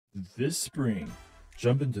This spring,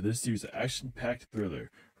 jump into this year's action-packed thriller,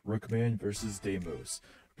 Rookman vs. Deimos,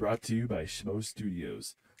 brought to you by Shmo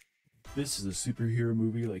Studios. This is a superhero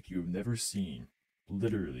movie like you have never seen,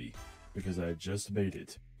 literally, because I just made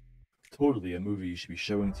it. Totally a movie you should be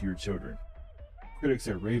showing to your children. Critics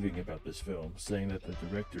are raving about this film, saying that the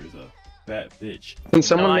director is a fat bitch. Can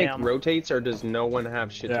someone make rotates, or does no one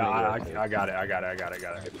have shit to make rotates? I got it.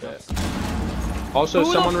 Also,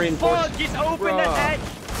 Who someone the reinforced. fuck just opened the hatch?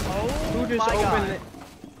 Oh Who just my opened God. it?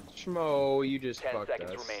 Shmo, you just 10 fucked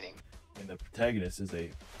seconds us. remaining. And the protagonist is a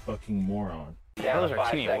fucking moron. Down Those to are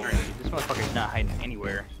 5 teammate seconds. warranties. This motherfucker's not hiding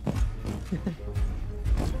anywhere.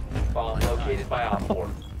 Bomb located by Op 4.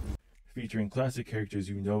 Featuring classic characters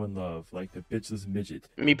you know and love, like the bitchless midget,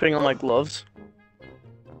 Me putting on my gloves.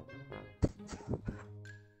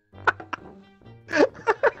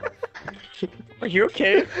 Are you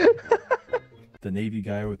okay? the Navy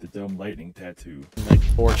guy with the dumb lightning tattoo,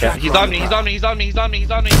 He's on me, he's on me, he's on me, he's on me,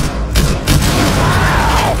 he's on me.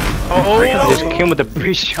 Oh, just came with a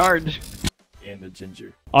breach charge. and the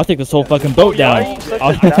ginger. I'll take this whole fucking boat down. I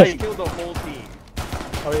killed the whole team.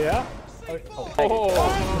 Oh yeah?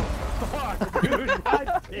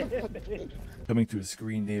 Coming to a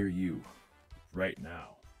screen near you, right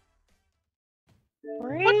now.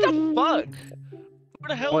 What the fuck? Who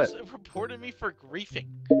the hell is reporting me for griefing?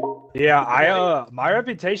 Yeah, my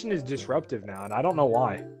reputation is disruptive now, and I don't know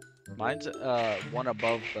why. Mine's one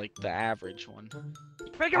above like the average one.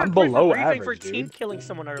 I'm below for average, team dude. killing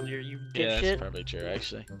someone earlier, you Yeah, dipshit. that's probably true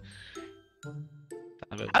actually.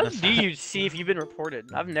 How do you see if you've been reported?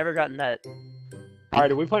 I've never gotten that. All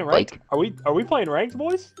right, are we playing ranked? Are we playing ranked,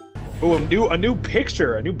 boys? Oh, a new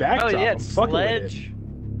picture, a new Oh backdrop. yeah, I'm it's fucking with it.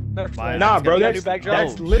 Sledge. Nah, bro, Got a that's new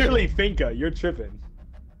backdrop? literally Finka. You're tripping.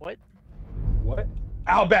 What? What?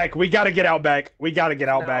 Outback. We gotta get Outback. We gotta get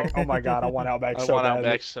Outback. Oh my god, I want Outback I so want bad.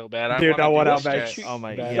 Outback so bad. Dude, I want do Outback. this strat. Oh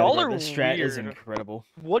my god, Y'all are the strat is weird. incredible.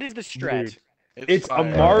 What is the strat? Dude. It's fire.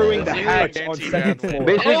 Amaruing the It's hatch like on anti-round second win. floor.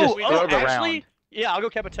 Basically, just Oh, throw the actually, round. yeah, I'll go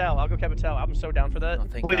Capital. I'll go Capital. I'm so down for that. Oh,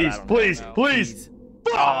 thank God, Please, I don't please, know. please.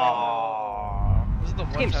 Oh. This is the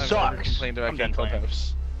one Game time I've ever sucks. complained about I'm done playing.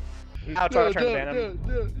 Clubhouse. I'll try to ban him.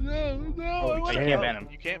 Oh, You we can't ban him.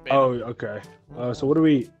 You can't ban Oh, him. okay. So what do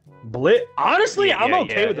we? Blitz? Honestly, I'm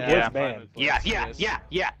okay with the Yeah, Blitz I'm fine ban. with Blitz, Yeah.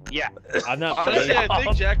 I'm not Honestly, playing. I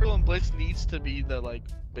think Jackal and Blitz needs to be the like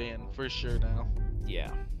ban for sure now.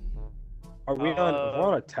 Yeah. Are we on? We're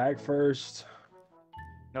on attack first.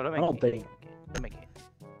 No, don't I don't think. Don't make it.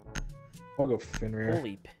 I'll go Fenrir.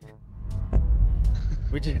 Holy.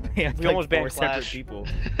 We just banned We like almost 4 banned separate Clash. people.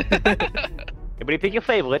 Everybody pick your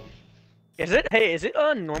favorite. Is it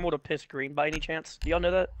normal to piss green by any chance? Do y'all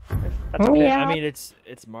know that? That's okay. I mean, it's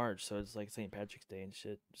March, so it's like St. Patrick's Day and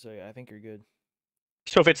shit. So yeah, I think you're good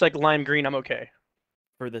So if it's like lime green, I'm okay.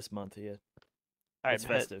 for this month. Yeah, Alright, it's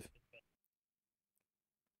festive.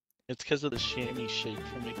 It's because of the chamois shake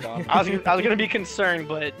from McDonald's. I was gonna be concerned,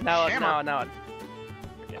 but now. I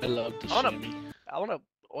love the I wanna- chamois. I wanna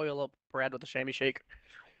oil up Brad with a chamois shake.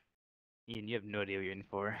 Ian, you have no idea what you're in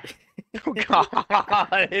for. Oh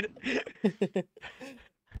God.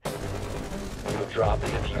 You'll drop the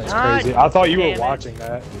diffuser. That's God crazy. I thought you were damn it. watching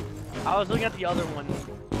that. I was looking at the other one.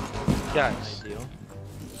 Guys,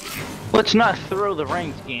 Let's not throw the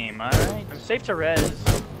ranked game, alright? I'm safe to res.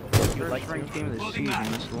 First ranked game of the season,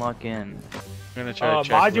 just lock in. I'm gonna try to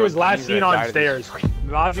check. Maji was Rook. last He's seen that on guy to stairs.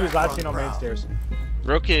 Maji was last seen on main stairs.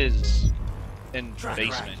 Rook is in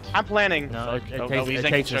basement. I'm planning. No, it no, takes, he's it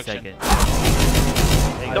in takes a construction.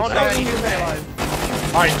 second. Don't Alright,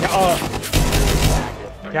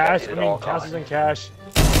 Cash, Cass is in Cash.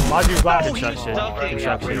 Maji's last. Oh, he's Construction. ducking.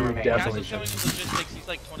 Construction. You Cass definitely is showing should. logistics. He's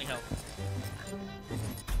like 20 health.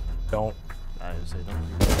 Don't. I would say don't.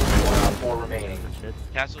 One Op 4 remaining. Shit.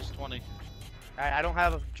 Castle's 20. I don't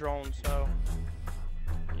have a drone, so.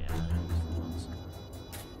 Yeah.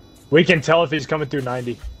 We can tell if he's coming through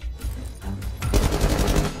 90.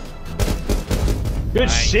 Good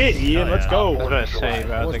shit, Ian. Let's go. I was gonna say,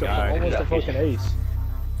 bro, Almost a fucking ace.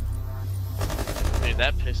 Dude,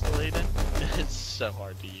 that pistol, Aiden, it's so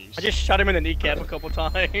hard to use. I just shot him in the kneecap a couple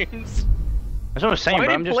times. That's what I'm saying, Why bro.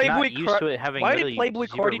 did I'm just Playboy not used to it having Why really did Playboy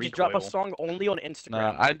zero Cardi just drop a recoil. song only on Instagram?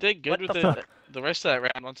 Nah, I did good What with the it fuck? the rest of that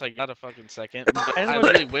round once I got a fucking second. I I don't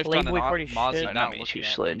really know whiffed on an Playboy Cardi Mozzie shit. not Not me, looking too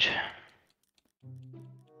at. sledge.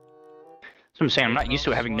 That's what I'm saying. I'm not used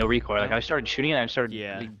to it having no recoil. Like I started shooting and I started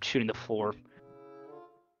Yeah. shooting the floor.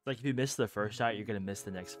 Like if you miss the first shot, you're gonna miss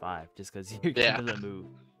the next 5 just because your Yeah. gun doesn't move.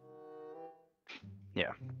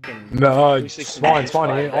 No, spawn,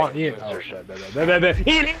 Ian. On, Ian. Insertion.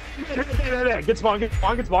 Ian, get spawn, get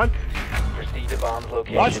spawn. to bomb's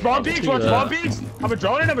location. Watch spawn peaks, watch spawn peaks! I'm a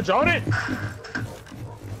drone it!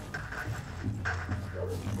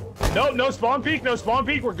 No, no spawn peak, no spawn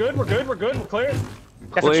peak. We're good, we're clear.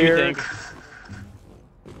 That's what you think.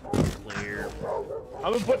 Clear.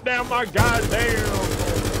 I'm gonna put down my goddamn.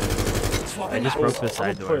 I just broke the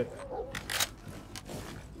side door.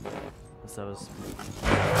 So was.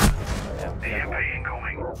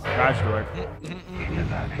 Garage door.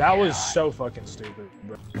 That was so fucking stupid,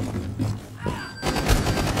 bro.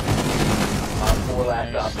 Four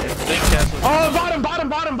last op. Oh, bottom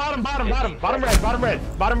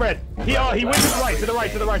red. He went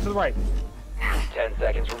to the right. 10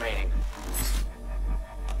 seconds remaining.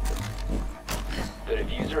 The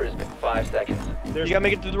diffuser is 5 seconds. You gotta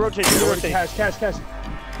make it through the rotation. Cash.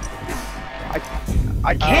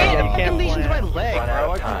 I can't. you can't lesions my Run leg, out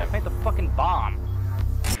bro. of I time. can't find the fucking bomb.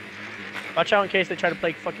 Watch out in case they try to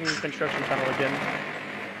play fucking construction tunnel again.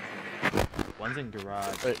 One's in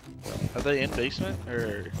garage. Wait, are they in basement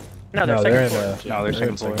or? No, they're second floor. No, they're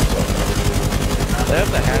second floor. They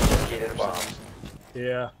have the hatch. Located a bomb.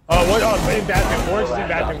 Yeah. Oh, what? Oh, in bathroom. Orange is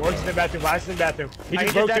in bathroom. Last is in bathroom. He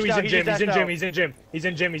just broke through. He's in gym.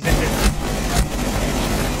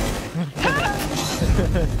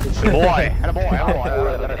 Boy.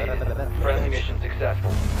 Friendly mission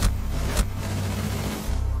successful.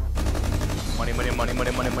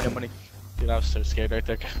 Money. Dude, I was so scared right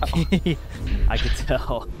there. I could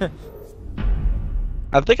tell.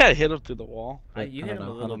 I think I hit him through the wall. You hit him a I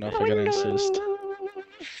little don't know bit. if I got an assist.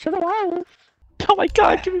 Oh my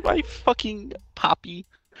god, give me my fucking Poppy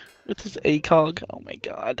with his ACOG. Oh my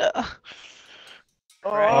god.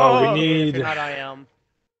 Oh, we If need. you're not I am.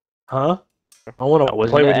 Huh? I want to was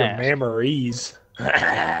play with your ass. memories.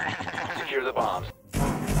 Secure the bombs.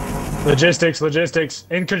 Logistics.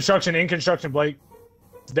 In construction, Blake.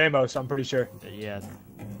 It's Demos, I'm pretty sure. Yeah.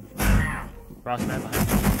 Cross man behind.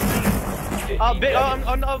 15 Big, seconds.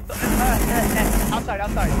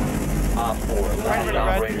 outside. Op 4. Last Right.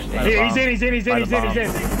 operator He's standing. in.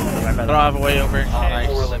 I don't have a way over. Op 4 Nice.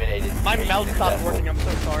 eliminated. My Mission mouse stopped successful. working, I'm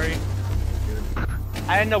so sorry.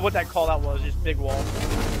 I didn't know what that call out was, just big wall.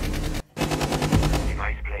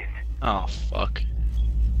 Oh fuck.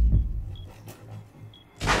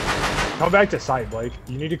 Come back to site, Blake.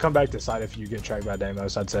 You need to come back to site if you get tracked by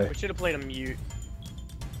Demos, I'd say. We should have played a mute.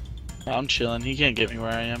 I'm chilling. He can't get me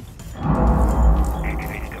where I am.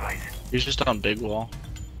 He's just on big wall.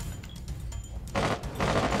 I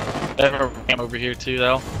have a ram over here too,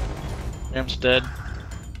 though. Ram's dead.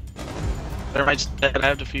 Thermite's dead. I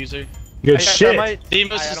have diffuser. Good That shit.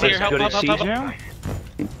 Demos is here. Help.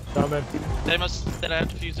 Coming. Demos is dead. I have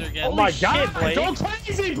diffuser again. Oh my god, shit, Blake. go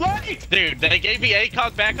crazy, Blake! Dude, they gave me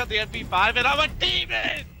ACOG back on the MP5 and I'm a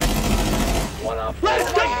demon! One op 4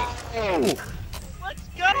 Let's go! remaining. Let's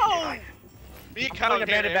go! Me and Kyle Like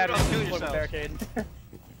abandoned battery. kill Kill yourself. barricade.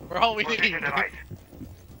 We're all we need.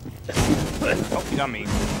 Oh, you got me.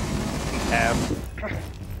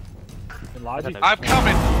 Logic. I'm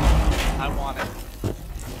coming! I want it.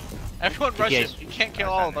 Everyone rush it. You can't kill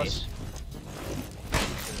all of us.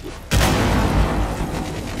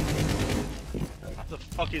 Where the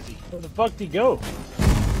fuck is he? Where the fuck did he go?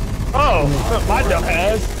 Oh, my dumb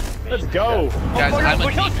ass. Let's go. Guys, I'm a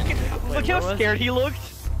Look how, demon. look how scared he looked.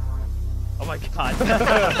 Oh my god.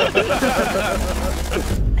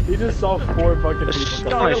 He just saw 4 fucking people.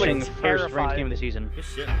 No, Finishing really the first terrified. ranked game of the season. Good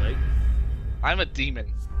shit, Blake. I'm a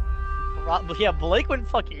demon. Yeah, Blake went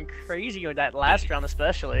fucking crazy with that last round,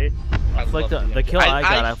 especially. I flicked love on- the kill I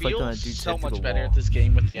got, I feel flicked on a dude's so head through much the better wall. at this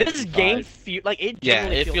game with the This MP5. game, like it Yeah,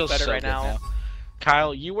 genuinely it feels better so right good now.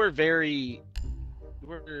 Kyle, you were very,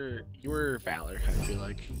 you were Valor. I feel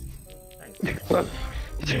like.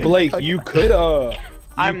 Blake, you could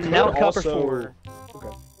I'm could now cover also- 4.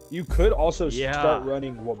 you could also Yeah. start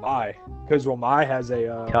running Wamai, because Wamai has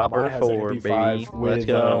a Copper Wamai has an 4, MP5 baby. with Let's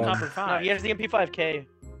go. Copper No, 5. he has the MP5K.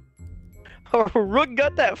 Rook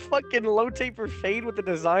got that fucking low taper fade with the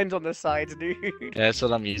designs on the sides, dude. Yeah, that's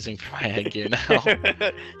what I'm using for my headgear now.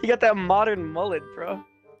 He got that modern mullet, bro.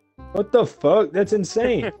 What the fuck? That's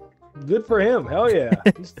insane. Good for him. Hell yeah.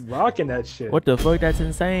 He's rocking that shit. What the fuck? That's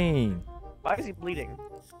insane. Why is he bleeding?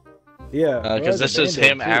 Yeah. Because well, this is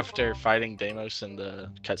Band-Aid, him too. after fighting Deimos in the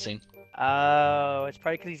cutscene. Oh, it's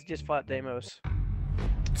probably because he's just fought Deimos.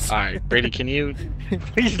 All right, Brady, can you?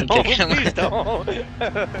 Please don't, Okay. please don't.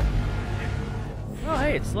 Oh,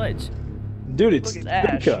 hey, it's Sledge. Dude, it's Look at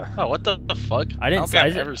Ash. Binka. Oh, what the fuck? I didn't don't see- think I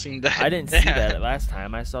I've didn't- ever seen that. I didn't see that last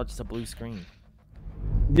time. I saw just a blue screen.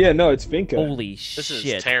 Yeah, no, it's Binka. Holy This shit.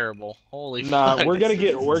 is terrible. Holy Nah, fuck. we're gonna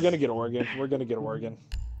get Oregon. We're gonna get Oregon.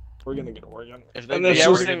 If they and that's yeah,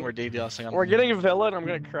 just- we're getting more DDoSing on We're getting a villain, I'm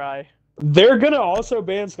gonna cry. They're gonna also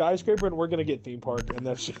ban skyscraper, and we're gonna get theme park, and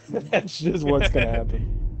that's just what's gonna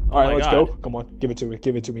happen. All right, let's go. Come on, give it to me.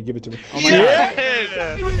 Give it to me. Give it to me. Oh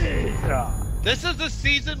my God. This is the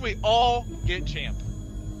season we all get champ.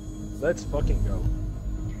 Let's fucking go.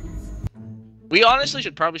 We honestly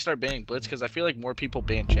should probably start banning Blitz because I feel like more people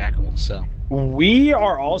ban Jackal. So we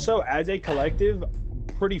are also, as a collective,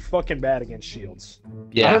 pretty fucking bad against shields.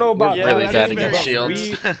 yeah, I don't know about really bad against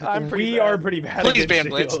shields. We are pretty bad. Please ban against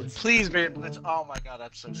Blitz. shields. Please ban Blitz. Oh my God,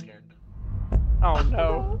 I'm so scared. Oh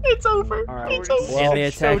no. It's over. All right. It's over. Well, they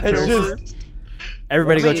attack it's first. just-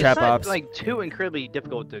 Everybody go it's trap not, ops. like too incredibly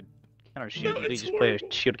difficult to counter shield. You just play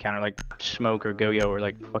a shield counter like smoke or go-yo or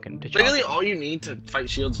like fucking. Literally, all you need to fight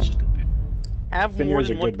shields is just a ban. Have Finier's more a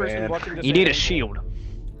than one good person man. watching this. You need a shield.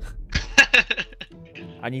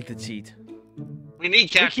 I need to cheat. We need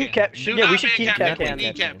Cap. keep Can. Cap- Do yeah, we not should ban keep Cap Cap Can. Can. We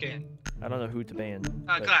need Cap Can. I don't know who to ban.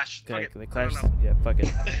 but- Clash. Okay, Fuck it. they I clash. don't know. Yeah,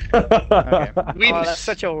 fuck it. We, Oh, that's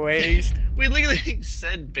such a waste. we literally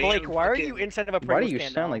said ban. Blake, why are fucking- you inside of a Why Pringles do you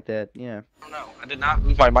stand sound now? like that? Yeah. I don't know. I did not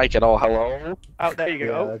move my mic at all. Hello? Oh, there you Yeah,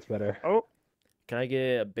 go. that's better. Oh, Can I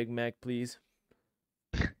get a Big Mac, please?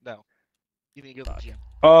 No. You need to go to the gym.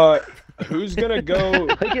 Who's gonna go?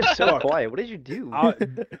 Like it's so Fuck. quiet. What did you do?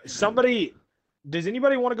 Somebody. Does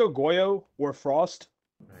anybody want to go Goyo or Frost?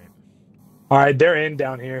 All right, they're in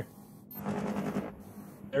down here.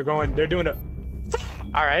 They're going. They're doing a.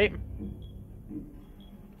 all right.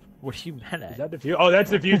 What are you mad Is at? that diffuser? Oh,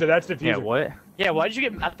 that's diffuser. That's diffuser. Yeah. What? Yeah, why did you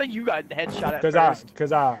get? I think you got headshot at Because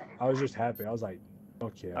first. I was just happy. I was like,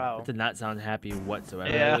 fuck yeah. Oh. That did not sound happy whatsoever.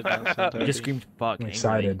 Yeah. You just screamed fuck. I'm angrily.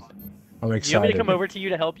 excited. I'm You excited. want me to come over to you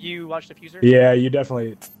to help you watch diffuser? Yeah, you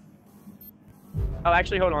definitely. Oh,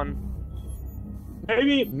 actually, hold on.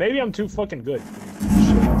 Maybe I'm too fucking good.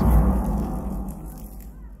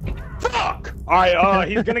 Fuck! Alright,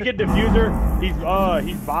 he's gonna get diffuser. He's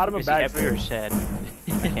bottom of Is he back. ever said?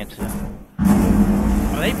 I can't see.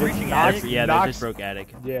 Are they breaching Knox- attic? Yeah, they Knox- just broke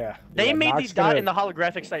attic. Yeah. They yeah, made Knox the dot gonna- in the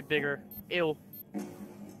holographic site bigger. Ew.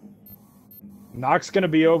 Knox gonna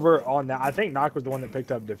be over on that. I think Knox was the one that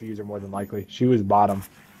picked up diffuser more than likely. She was bottom.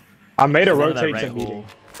 I made her She's under that rotate right to meeting. hole.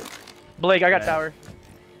 Blake, I got Yeah. tower.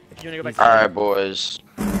 If you wanna go back. Alright, boys.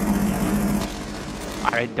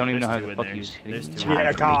 I don't even know how There's two the in fuck there. you. There's two.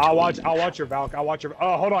 Yeah, Kyle, I'll watch your Valk. I'll watch your.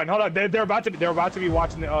 Oh, hold on. They're about to be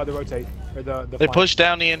watching the rotate or the. They flank. pushed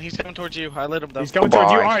down, Ian. He's coming towards you. I lit him though. He's coming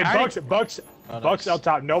towards you. All right, Alright. Bucks Oh, Bucks nice. up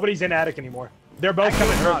top. Nobody's in attic anymore. They're both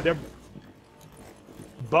coming. They're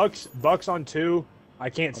Bucks on 2. I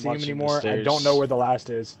can't see him watching the anymore. I stairs. don't know where the last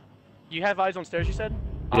is. You have eyes on stairs, you said?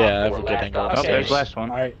 Yeah, I have a good angle. Okay. Okay, there's the last one.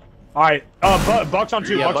 All right. Bucks on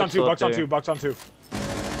 2. Yeah, Bucks on Bucks 2. up Bucks on there. 2. Bucks on 2.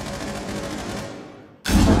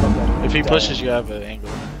 If he pushes, you have an angle.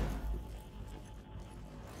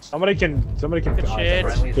 Somebody can. Good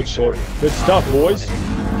shit. Good shit. Good stuff, boys.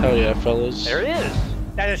 Hell yeah, fellas. There it is.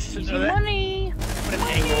 That is money. What an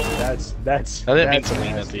angle. That's. I didn't mean that's to lean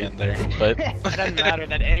at nasty. the end there, but It doesn't matter.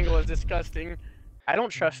 That angle is disgusting. I don't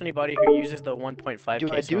trust anybody who uses the 1.5K.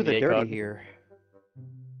 Do I do the dirty here?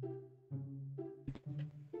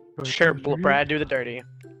 Sure, Brad, do the dirty.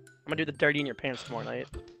 I'm gonna do the dirty in your pants tomorrow night.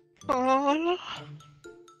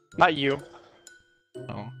 Not you.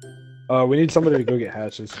 oh, We need somebody to go get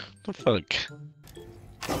hatches. the fuck.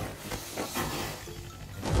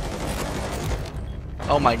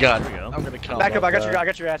 Oh my god, There we go. I'm gonna come. Back up, I got that.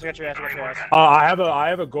 your ass, I got your ass. I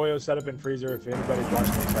have a Goyo set up in freezer if anybody's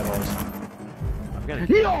watching the pedals. I'm gonna.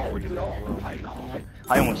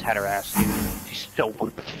 I almost had her ass, dude. She's so.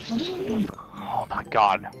 Oh my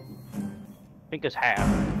god. I think it's half.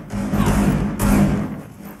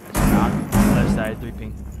 It's not. Left side, 3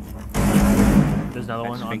 ping. There's another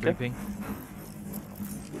one That's on 3 Finka. ping.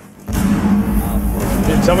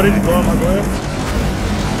 Did somebody just blow up my Goyo?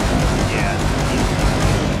 Yeah.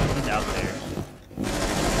 He's out there.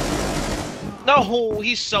 No,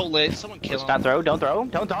 he's so lit. Someone kill Let's him. not throw. Don't throw.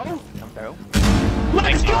 Don't throw. Don't throw.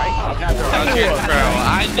 Let's go! Okay, bro.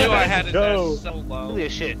 I knew I had it there Go. so low. Look at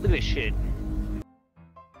this shit. Look at this shit.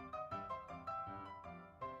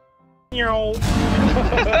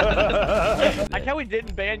 Like how we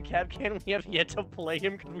didn't ban Capcan, we have yet to play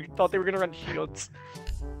him because we thought they were gonna run shields.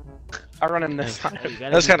 I run him this time. You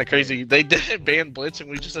gotta That's be- kind of crazy. They didn't ban Blitz and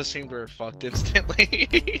we just assumed we were fucked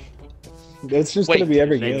instantly. It's just Wait, gonna be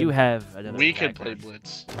every They game. do have another. we could attacker. play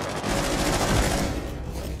Blitz.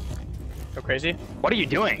 Go crazy. What are you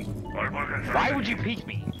doing? Why would you peek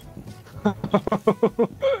me? I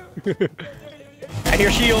hear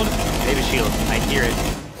shield. Maybe shield. I hear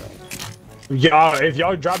it. Yeah, if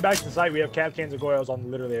y'all drop back to the site, we have cap cans and Goyos on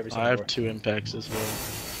literally every single I have door. 2 impacts as well.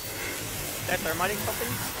 That thermiting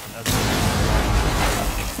something?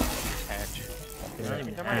 fucking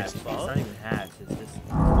It's not even hit. hatched. It's not even hatched. It's just.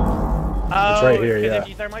 Oh, It's right here, 'cause yeah. If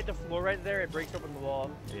you thermite the floor right there, it breaks open the wall.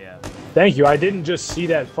 Yeah. Thank you. I didn't just see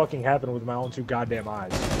that fucking happen with my own 2 goddamn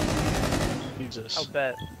eyes. Jesus. I'll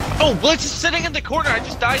bet. Oh, Blitz is sitting in the corner. I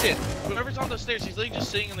just died it. Whoever's on those stairs, he's literally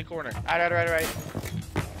just sitting in the corner. Right.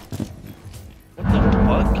 What the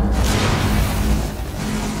fuck?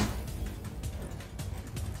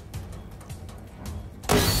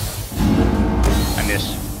 I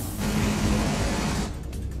miss.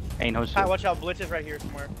 Ain't no Hi, watch out. Blitz is right here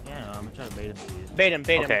somewhere. Yeah, I'm gonna try to bait him to you. Bait him.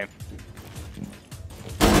 Okay.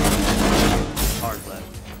 Hard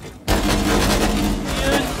left.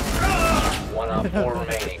 1 Op 4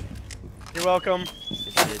 remaining. You're welcome.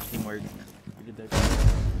 Good shit, teamwork. You did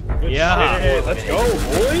that. Good Yeah. shit. Let's go,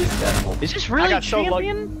 boys. Is this really I got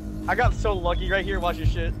champion? I got so lucky right here. Watch your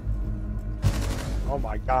shit. Oh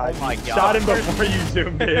my god. Oh my god. Shot him before you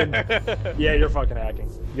zoomed in. Yeah, you're fucking hacking.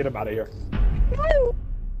 Get him out of here.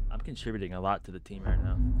 I'm contributing a lot to the team right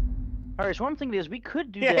now. Alright, so what I'm thinking is we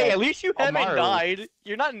could do Yeah, that. hey, at least you haven't tomorrow. died.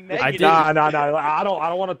 You're not negative. I did. Nah. I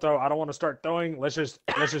don't want to throw. I don't want to start throwing. Let's just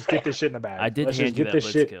get this shit in the bag. I did Let's hand just you get that this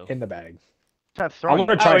blitz shit kill. in the bag. Stop I'm throwing.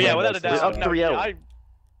 gonna try Oh to yeah, hand without a this doubt. to Up 3-0.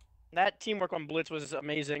 That teamwork on Blitz was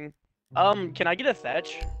amazing. Can I get a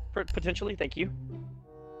thatch? Potentially, thank you.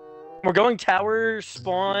 We're going tower,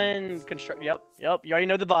 spawn, construct. Yep. You already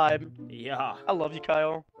know the vibe. Yeah. I love you,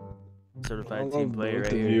 Kyle. Certified team player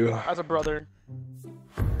right here. As a brother.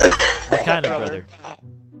 What kind of brother?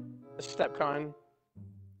 A stepcon.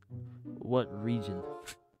 What region?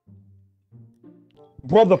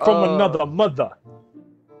 Brother from another mother.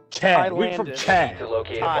 Chad. We from Thailandish. Chad. To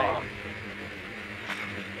locate a Thai. bomb.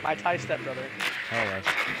 My Thai stepbrother. Oh, that's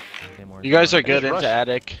okay, more. You guys are good Just into rush.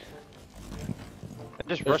 attic.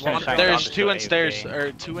 Just There's, rushing one, shine there's down 2 in to stairs, AFK.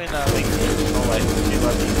 or 2 in hallway.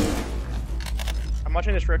 I'm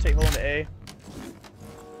watching this rotate hole into A.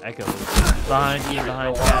 Echo. Behind you,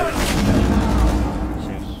 behind you.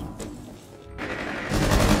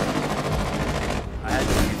 I had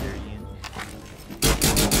to use there,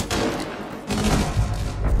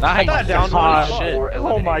 Ian. Nice. got down God. one shit.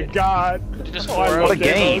 Oh my god. You just Oh, I love What a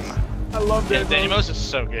game. Deimos. I love Yeah, Deimos. Deimos is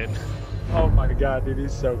so good. Oh my god, dude,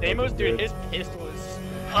 he's so Deimos, fucking dude, good. his pistol was.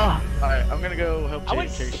 Alright, I'm gonna go help I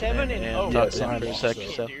went Jake 7 and 0. talk to him for a sec.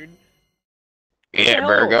 Shit, So. dude. Yeah, Hell.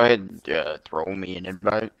 bro, go ahead. Throw me an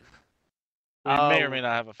invite. We may or may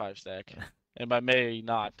not have a 5 stack. And by may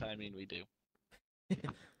not, I mean we do.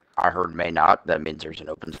 I heard may not. That means there's an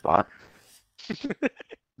open spot.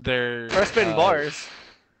 They're Press spin bars.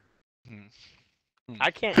 hmm.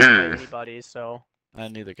 I can't invite anybody, so.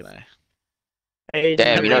 Neither can I. Hey,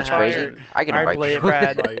 Damn, you know never what's crazy? mind. I can Iron invite Blade you.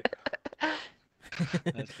 Brad.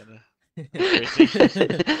 That's kinda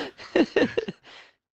crazy.